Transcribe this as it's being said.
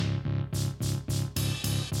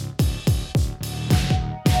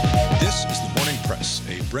This is the Morning Press,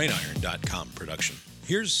 a BrainIron.com production.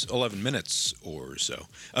 Here's 11 minutes or so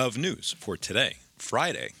of news for today,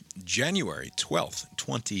 Friday, January 12th,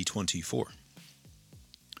 2024.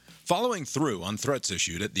 Following through on threats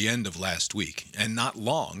issued at the end of last week, and not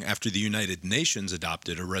long after the United Nations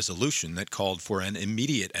adopted a resolution that called for an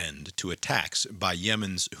immediate end to attacks by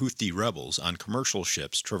Yemen's Houthi rebels on commercial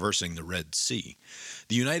ships traversing the Red Sea,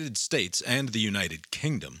 the United States and the United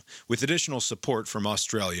Kingdom, with additional support from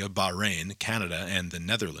Australia, Bahrain, Canada, and the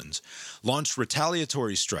Netherlands, launched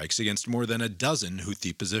retaliatory strikes against more than a dozen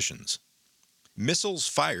Houthi positions. Missiles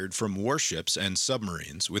fired from warships and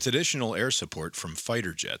submarines, with additional air support from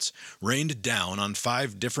fighter jets, rained down on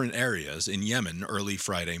 5 different areas in Yemen early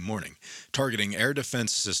Friday morning, targeting air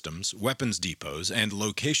defense systems, weapons depots, and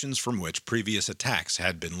locations from which previous attacks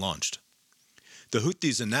had been launched. The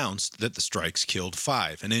Houthis announced that the strikes killed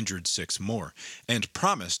 5 and injured 6 more, and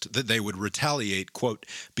promised that they would retaliate, quote,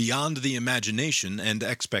 beyond the imagination and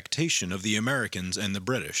expectation of the Americans and the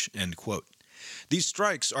British, end quote. These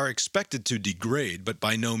strikes are expected to degrade but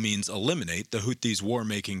by no means eliminate the Houthis'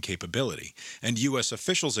 war-making capability, and U.S.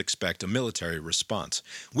 officials expect a military response,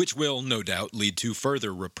 which will, no doubt, lead to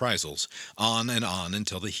further reprisals, on and on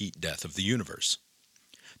until the heat death of the universe.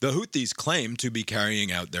 The Houthis claim to be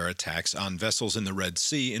carrying out their attacks on vessels in the Red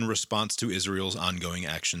Sea in response to Israel's ongoing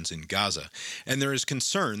actions in Gaza, and there is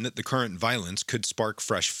concern that the current violence could spark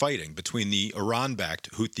fresh fighting between the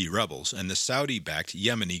Iran-backed Houthi rebels and the Saudi-backed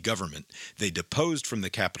Yemeni government they deposed from the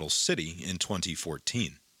capital city in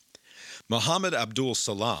 2014. Mohammed Abdul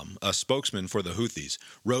Salam, a spokesman for the Houthis,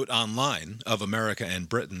 wrote online of America and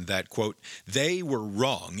Britain that, quote, they were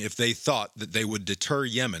wrong if they thought that they would deter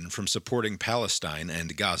Yemen from supporting Palestine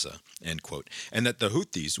and Gaza, end quote, and that the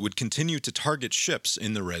Houthis would continue to target ships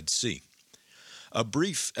in the Red Sea. A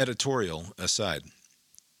brief editorial aside.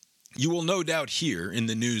 You will no doubt hear in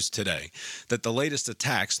the news today that the latest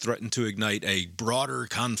attacks threaten to ignite a broader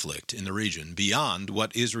conflict in the region beyond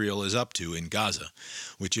what Israel is up to in Gaza,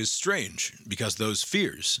 which is strange because those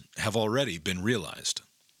fears have already been realized.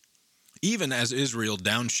 Even as Israel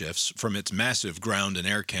downshifts from its massive ground and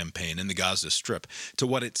air campaign in the Gaza Strip to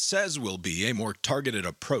what it says will be a more targeted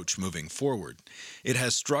approach moving forward, it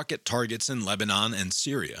has struck at targets in Lebanon and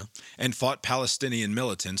Syria and fought Palestinian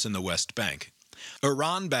militants in the West Bank.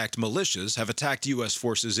 Iran-backed militias have attacked U.S.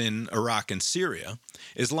 forces in Iraq and Syria.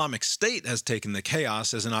 Islamic State has taken the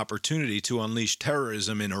chaos as an opportunity to unleash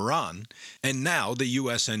terrorism in Iran. And now the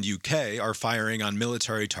U.S. and U.K. are firing on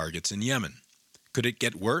military targets in Yemen. Could it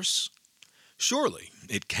get worse? Surely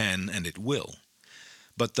it can and it will.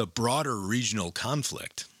 But the broader regional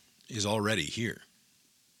conflict is already here.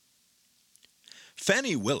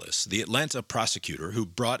 Fani Willis, the Atlanta prosecutor who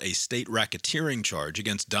brought a state racketeering charge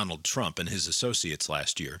against Donald Trump and his associates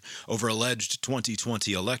last year over alleged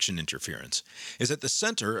 2020 election interference, is at the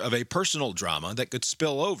center of a personal drama that could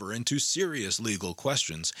spill over into serious legal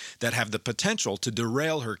questions that have the potential to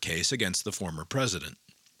derail her case against the former president.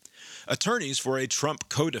 Attorneys for a Trump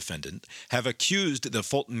co-defendant have accused the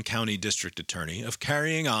Fulton County District Attorney of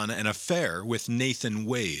carrying on an affair with Nathan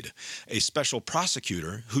Wade, a special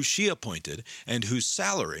prosecutor who she appointed and whose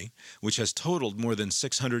salary, which has totaled more than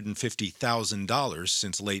 $650,000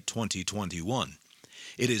 since late 2021,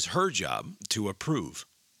 it is her job to approve.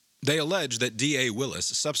 They allege that D.A. Willis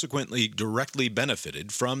subsequently directly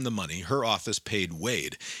benefited from the money her office paid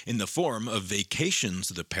Wade in the form of vacations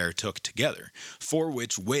the pair took together, for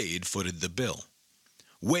which Wade footed the bill.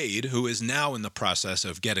 Wade, who is now in the process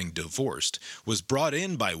of getting divorced, was brought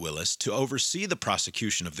in by Willis to oversee the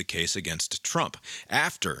prosecution of the case against Trump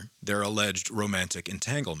after their alleged romantic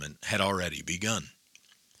entanglement had already begun.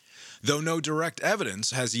 Though no direct evidence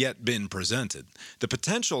has yet been presented, the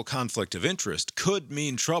potential conflict of interest could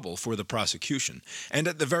mean trouble for the prosecution, and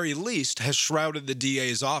at the very least has shrouded the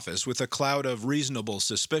DA's office with a cloud of reasonable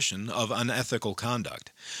suspicion of unethical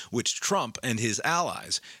conduct, which Trump and his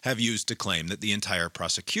allies have used to claim that the entire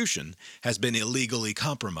prosecution has been illegally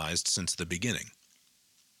compromised since the beginning.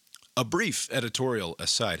 A brief editorial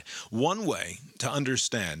aside, one way to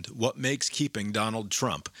understand what makes keeping Donald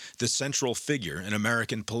Trump the central figure in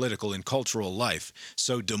American political and cultural life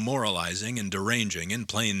so demoralizing and deranging and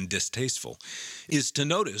plain distasteful is to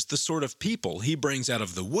notice the sort of people he brings out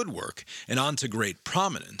of the woodwork and onto great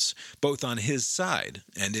prominence, both on his side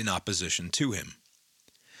and in opposition to him.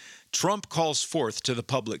 Trump calls forth to the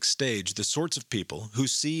public stage the sorts of people who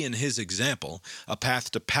see in his example a path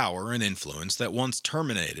to power and influence that once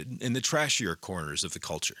terminated in the trashier corners of the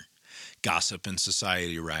culture. Gossip and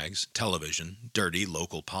society rags, television, dirty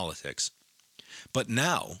local politics. But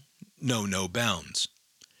now know no bounds.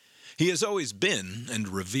 He has always been, and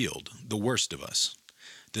revealed, the worst of us.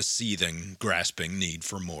 The seething, grasping need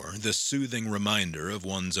for more, the soothing reminder of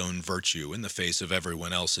one's own virtue in the face of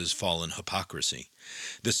everyone else's fallen hypocrisy,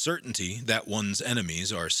 the certainty that one's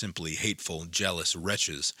enemies are simply hateful, jealous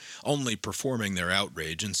wretches, only performing their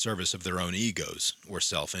outrage in service of their own egos or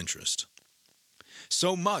self-interest.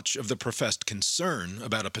 So much of the professed concern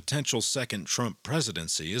about a potential second Trump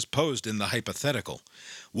presidency is posed in the hypothetical,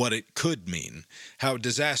 what it could mean, how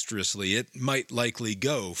disastrously it might likely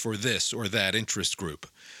go for this or that interest group,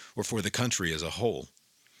 or for the country as a whole,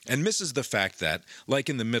 and misses the fact that, like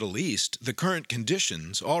in the Middle East, the current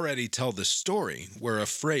conditions already tell the story where a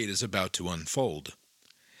fray is about to unfold.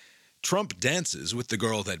 Trump dances with the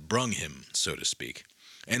girl that brung him, so to speak.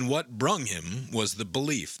 And what brung him was the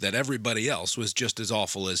belief that everybody else was just as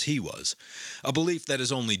awful as he was, a belief that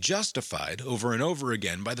is only justified over and over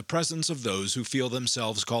again by the presence of those who feel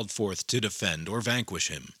themselves called forth to defend or vanquish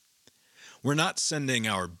him. We're not sending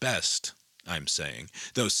our best, I'm saying,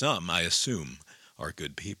 though some, I assume, are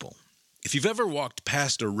good people. If you've ever walked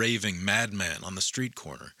past a raving madman on the street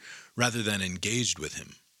corner, rather than engaged with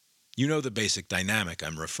him, you know the basic dynamic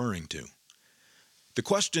I'm referring to. The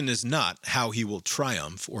question is not how he will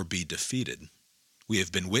triumph or be defeated. We have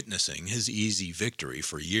been witnessing his easy victory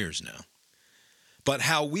for years now. But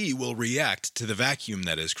how we will react to the vacuum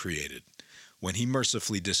that is created when he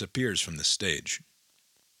mercifully disappears from the stage.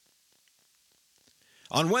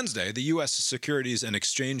 On Wednesday, the U.S. Securities and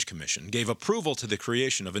Exchange Commission gave approval to the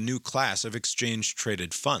creation of a new class of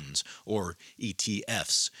exchange-traded funds, or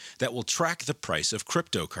ETFs, that will track the price of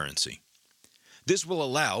cryptocurrency. This will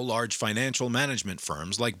allow large financial management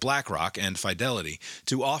firms like BlackRock and Fidelity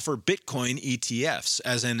to offer Bitcoin ETFs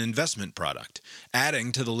as an investment product,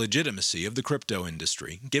 adding to the legitimacy of the crypto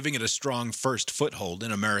industry, giving it a strong first foothold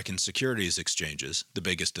in American securities exchanges, the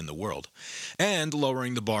biggest in the world, and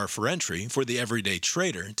lowering the bar for entry for the everyday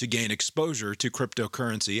trader to gain exposure to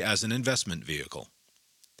cryptocurrency as an investment vehicle.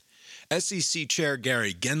 SEC Chair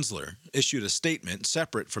Gary Gensler issued a statement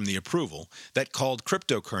separate from the approval that called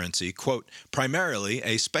cryptocurrency, quote, primarily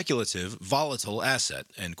a speculative, volatile asset,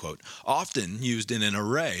 end quote, often used in an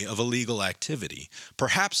array of illegal activity,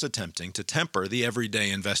 perhaps attempting to temper the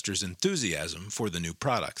everyday investor's enthusiasm for the new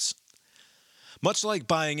products. Much like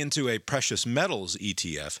buying into a precious metals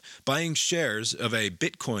ETF, buying shares of a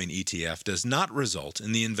Bitcoin ETF does not result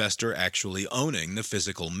in the investor actually owning the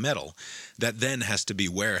physical metal that then has to be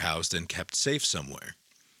warehoused and kept safe somewhere.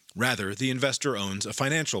 Rather, the investor owns a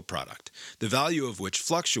financial product, the value of which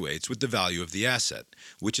fluctuates with the value of the asset,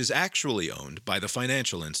 which is actually owned by the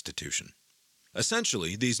financial institution.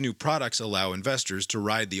 Essentially, these new products allow investors to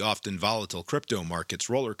ride the often volatile crypto market's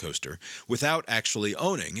roller coaster without actually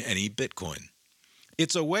owning any Bitcoin.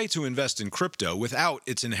 It's a way to invest in crypto without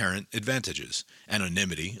its inherent advantages,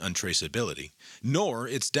 anonymity, untraceability, nor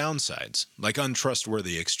its downsides, like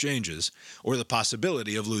untrustworthy exchanges or the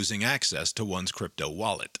possibility of losing access to one's crypto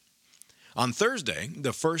wallet. On Thursday,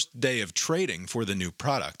 the first day of trading for the new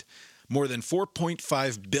product, more than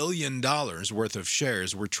 $4.5 billion worth of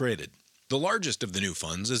shares were traded. The largest of the new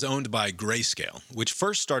funds is owned by Grayscale, which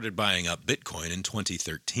first started buying up Bitcoin in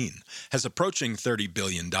 2013, has approaching $30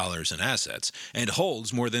 billion in assets, and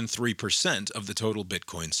holds more than 3% of the total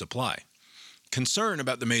Bitcoin supply. Concern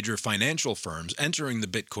about the major financial firms entering the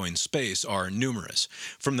Bitcoin space are numerous,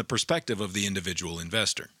 from the perspective of the individual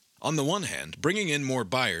investor. On the one hand, bringing in more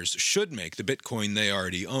buyers should make the Bitcoin they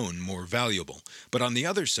already own more valuable. But on the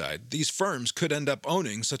other side, these firms could end up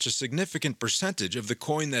owning such a significant percentage of the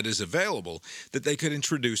coin that is available that they could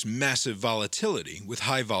introduce massive volatility with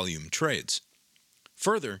high-volume trades.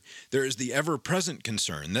 Further, there is the ever-present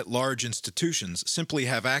concern that large institutions simply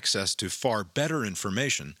have access to far better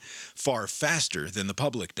information far faster than the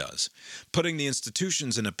public does, putting the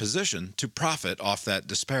institutions in a position to profit off that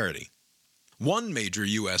disparity. One major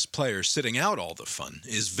U.S. player sitting out all the fun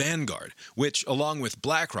is Vanguard, which, along with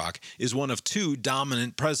BlackRock, is one of two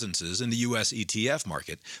dominant presences in the U.S. ETF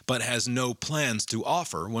market, but has no plans to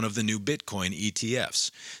offer one of the new Bitcoin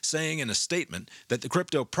ETFs, saying in a statement that the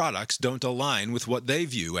crypto products don't align with what they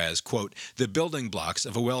view as, quote, the building blocks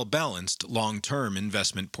of a well-balanced long-term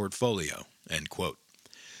investment portfolio, end quote.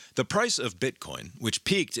 The price of Bitcoin, which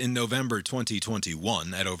peaked in November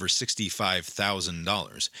 2021 at over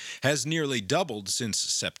 $65,000, has nearly doubled since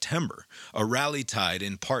September, a rally tied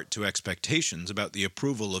in part to expectations about the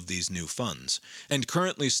approval of these new funds, and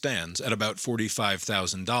currently stands at about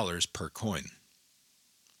 $45,000 per coin.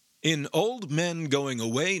 In old men going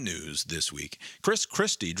away news this week, Chris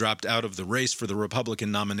Christie dropped out of the race for the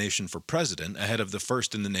Republican nomination for president ahead of the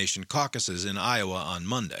first-in-the-nation caucuses in Iowa on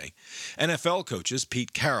Monday. NFL coaches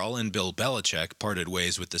Pete Carroll and Bill Belichick parted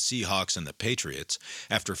ways with the Seahawks and the Patriots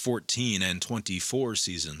after 14 and 24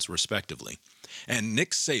 seasons, respectively. And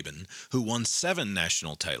Nick Saban, who won 7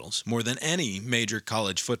 national titles, more than any major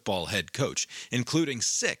college football head coach, including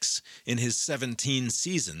 6 in his 17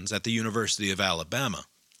 seasons at the University of Alabama,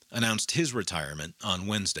 announced his retirement on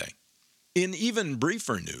Wednesday. In even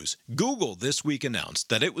briefer news, Google this week announced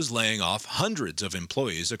that it was laying off hundreds of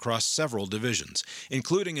employees across several divisions,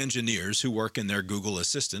 including engineers who work in their Google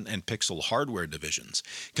Assistant and Pixel hardware divisions,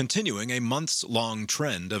 continuing a months-long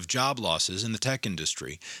trend of job losses in the tech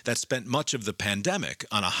industry that spent much of the pandemic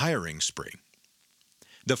on a hiring spree.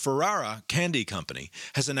 The Ferrara Candy Company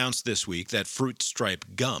has announced this week that Fruit Stripe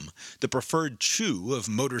gum, the preferred chew of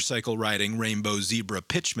motorcycle-riding rainbow zebra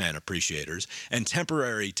pitchman appreciators and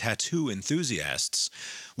temporary tattoo enthusiasts,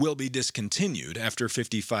 will be discontinued after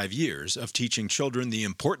 55 years of teaching children the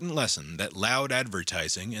important lesson that loud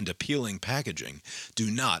advertising and appealing packaging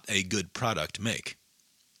do not a good product make.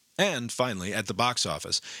 And finally, at the box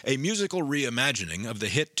office, a musical reimagining of the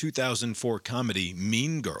hit 2004 comedy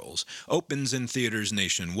Mean Girls opens in theaters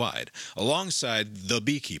nationwide, alongside The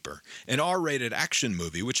Beekeeper, an R-rated action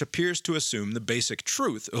movie which appears to assume the basic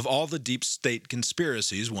truth of all the deep state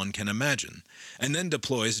conspiracies one can imagine, and then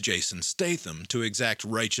deploys Jason Statham to exact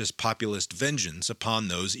righteous populist vengeance upon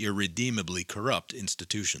those irredeemably corrupt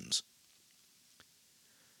institutions.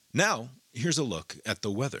 Now, here's a look at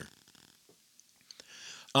the weather.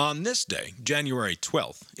 On this day, January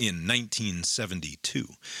 12th, in 1972,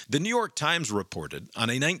 the New York Times reported on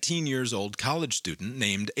a 19-year-old college student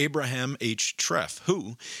named Abraham H. Treff,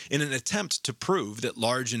 who, in an attempt to prove that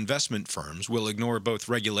large investment firms will ignore both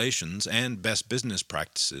regulations and best business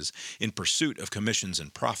practices in pursuit of commissions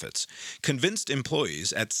and profits, convinced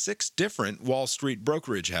employees at 6 different Wall Street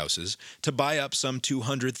brokerage houses to buy up some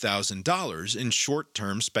 $200,000 in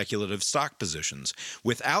short-term speculative stock positions,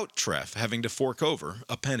 without Treff having to fork over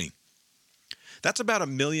a penny. That's about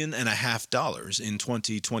 $1.5 million in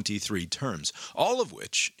 2023 terms, all of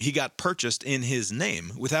which he got purchased in his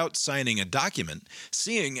name without signing a document,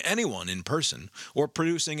 seeing anyone in person, or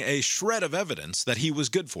producing a shred of evidence that he was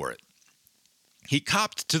good for it. He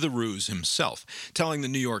copped to the ruse himself, telling the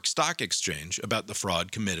New York Stock Exchange about the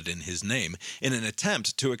fraud committed in his name in an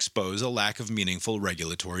attempt to expose a lack of meaningful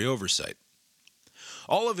regulatory oversight.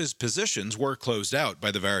 All of his positions were closed out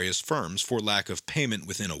by the various firms for lack of payment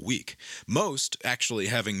within a week, most actually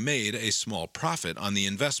having made a small profit on the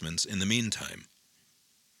investments in the meantime.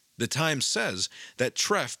 The Times says that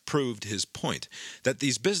Treff proved his point, that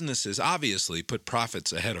these businesses obviously put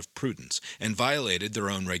profits ahead of prudence and violated their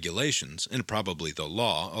own regulations and probably the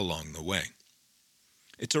law along the way.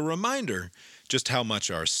 It's a reminder just how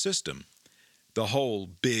much our system, the whole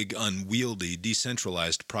big, unwieldy,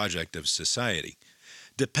 decentralized project of society,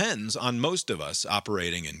 depends on most of us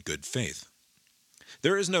operating in good faith.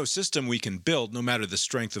 There is no system we can build, no matter the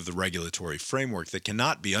strength of the regulatory framework, that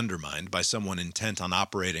cannot be undermined by someone intent on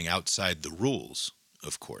operating outside the rules,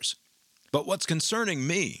 of course. But what's concerning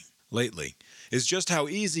me lately is just how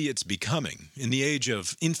easy it's becoming, in the age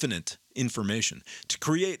of infinite information, to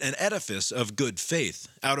create an edifice of good faith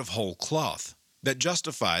out of whole cloth that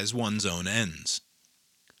justifies one's own ends.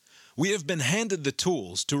 We have been handed the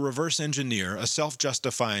tools to reverse engineer a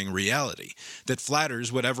self-justifying reality that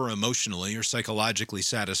flatters whatever emotionally or psychologically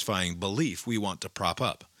satisfying belief we want to prop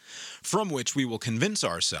up, from which we will convince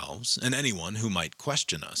ourselves, and anyone who might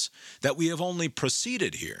question us, that we have only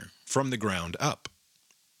proceeded here from the ground up.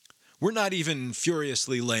 We're not even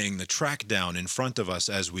furiously laying the track down in front of us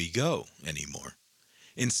as we go anymore.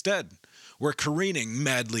 Instead, we're careening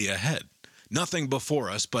madly ahead. Nothing before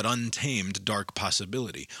us but untamed dark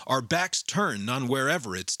possibility, our backs turned on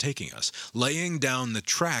wherever it's taking us, laying down the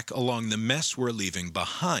track along the mess we're leaving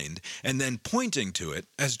behind, and then pointing to it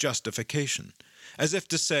as justification, as if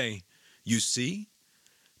to say, you see?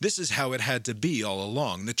 This is how it had to be all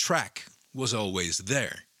along. The track was always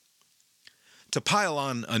there. To pile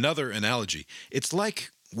on another analogy, it's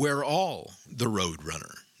like we're all the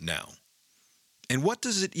roadrunner now. And what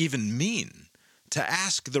does it even mean to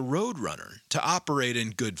ask the roadrunner to operate in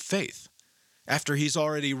good faith after he's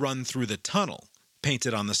already run through the tunnel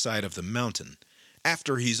painted on the side of the mountain,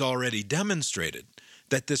 after he's already demonstrated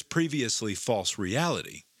that this previously false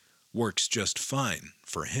reality works just fine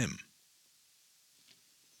for him?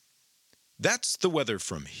 That's the weather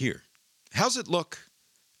from here. How's it look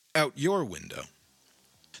out your window?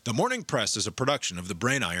 The Morning Press is a production of the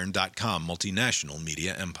BrainIron.com multinational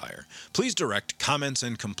media empire. Please direct comments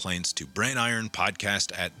and complaints to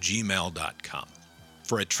brainironpodcast@gmail.com.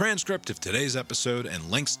 For a transcript of today's episode and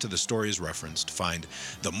links to the stories referenced, find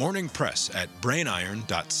The Morning Press at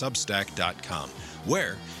brainiron.substack.com,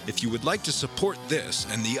 where, if you would like to support this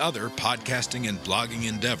and the other podcasting and blogging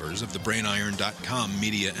endeavors of the BrainIron.com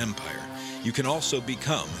media empire, you can also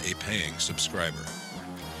become a paying subscriber.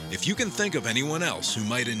 If you can think of anyone else who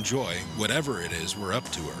might enjoy whatever it is we're up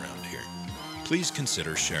to around here, please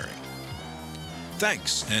consider sharing.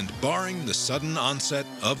 Thanks, and barring the sudden onset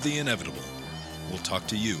of the inevitable, we'll talk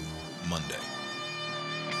to you Monday.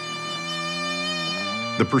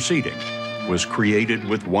 The proceeding was created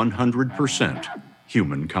with 100%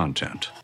 human content.